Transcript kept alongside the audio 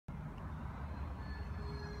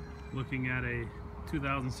Looking at a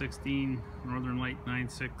 2016 Northern Lite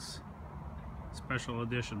 9.6 Special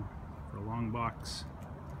Edition for a long box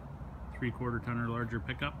 3/4 ton or larger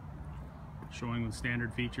pickup, showing with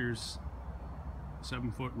standard features: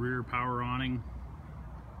 7-foot rear power awning,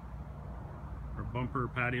 our bumper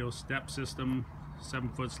patio step system,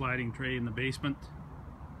 7-foot sliding tray in the basement,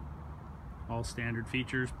 all standard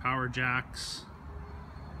features, power jacks,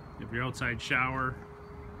 you have your outside shower,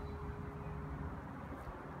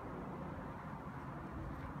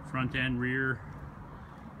 front and rear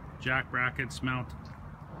jack brackets mount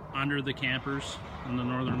under the campers on the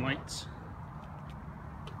Northern Lights.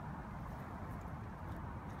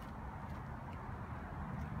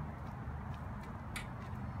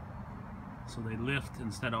 So they lift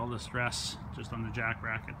instead of all the stress just on the jack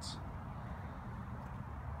brackets.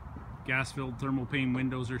 Gas-filled thermal pane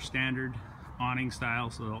windows are standard awning style,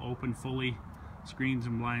 so they'll open fully. Screens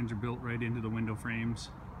and blinds are built right into the window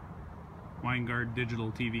frames. Winegard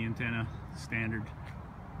digital TV antenna, standard.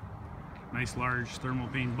 Nice large thermal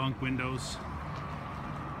pane bunk windows.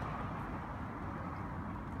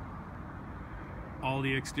 All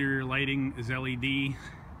the exterior lighting is LED. You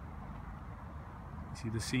see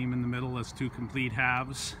the seam in the middle has 2 complete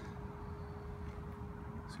halves,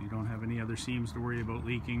 so you don't have any other seams to worry about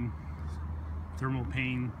leaking. Thermal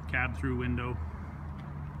pane cab through window.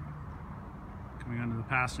 Coming onto the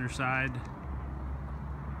passenger side,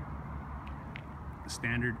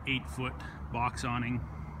 standard 8-foot box awning.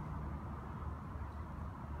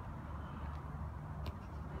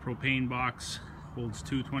 Propane box holds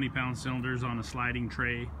 2 20-pound cylinders on a sliding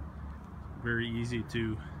tray. Very easy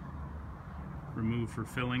to remove for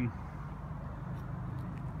filling.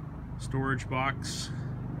 Storage box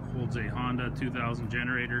holds a Honda 2000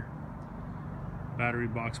 generator. Battery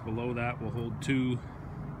box below that will hold 2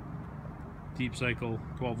 deep cycle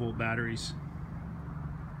 12-volt batteries.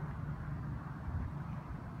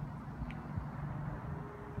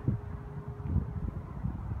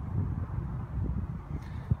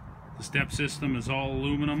 The step system is all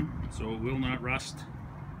aluminum, so it will not rust.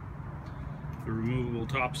 The removable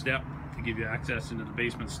top step to give you access into the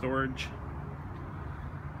basement storage.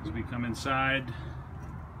 As we come inside,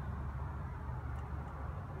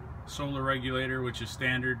 solar regulator, which is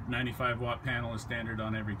standard. 95-watt panel is standard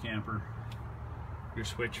on every camper. Your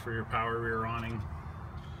switch for your power rear awning.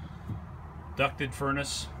 Ducted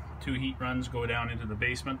furnace, 2 heat runs go down into the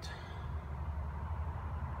basement.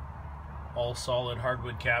 All solid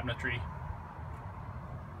hardwood cabinetry.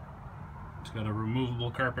 It's got a removable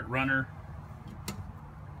carpet runner.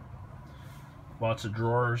 Lots of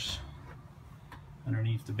drawers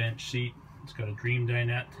underneath the bench seat. It's got a dream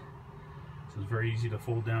dinette, so it's very easy to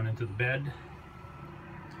fold down into the bed.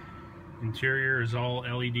 Interior is all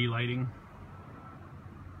LED lighting.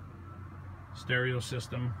 Stereo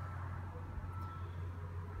system.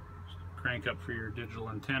 Crank up for your digital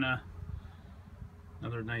antenna.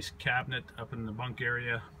 Another nice cabinet up in the bunk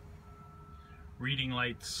area. Reading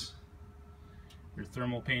lights. Your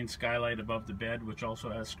thermal pane skylight above the bed, which also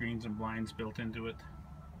has screens and blinds built into it.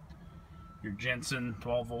 Your Jensen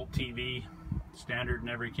 12-volt TV, standard in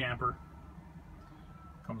every camper.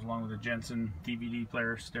 Comes along with a Jensen DVD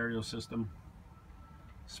player, stereo system,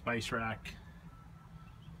 spice rack.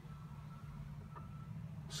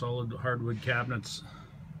 Solid hardwood cabinets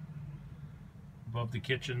above the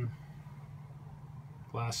kitchen.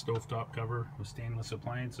 Glass stovetop cover with stainless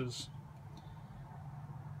appliances.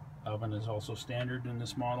 Oven is also standard in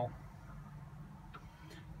this model.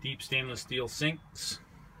 Deep stainless steel sinks.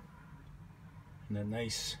 And then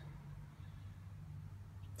nice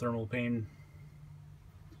thermal pane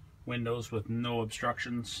windows with no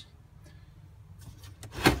obstructions.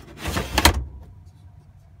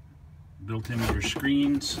 Built in with your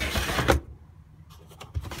screens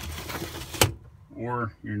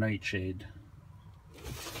or your nightshade.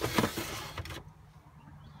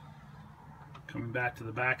 Coming back to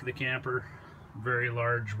the back of the camper, very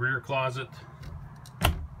large rear closet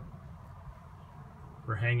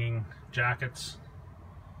for hanging jackets,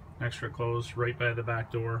 extra clothes right by the back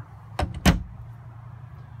door.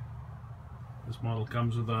 This model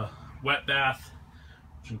comes with a wet bath,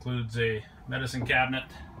 which includes a medicine cabinet,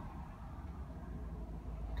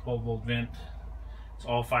 12-volt vent. It's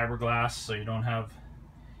all fiberglass, so you don't have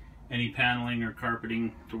any paneling or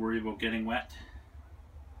carpeting to worry about getting wet.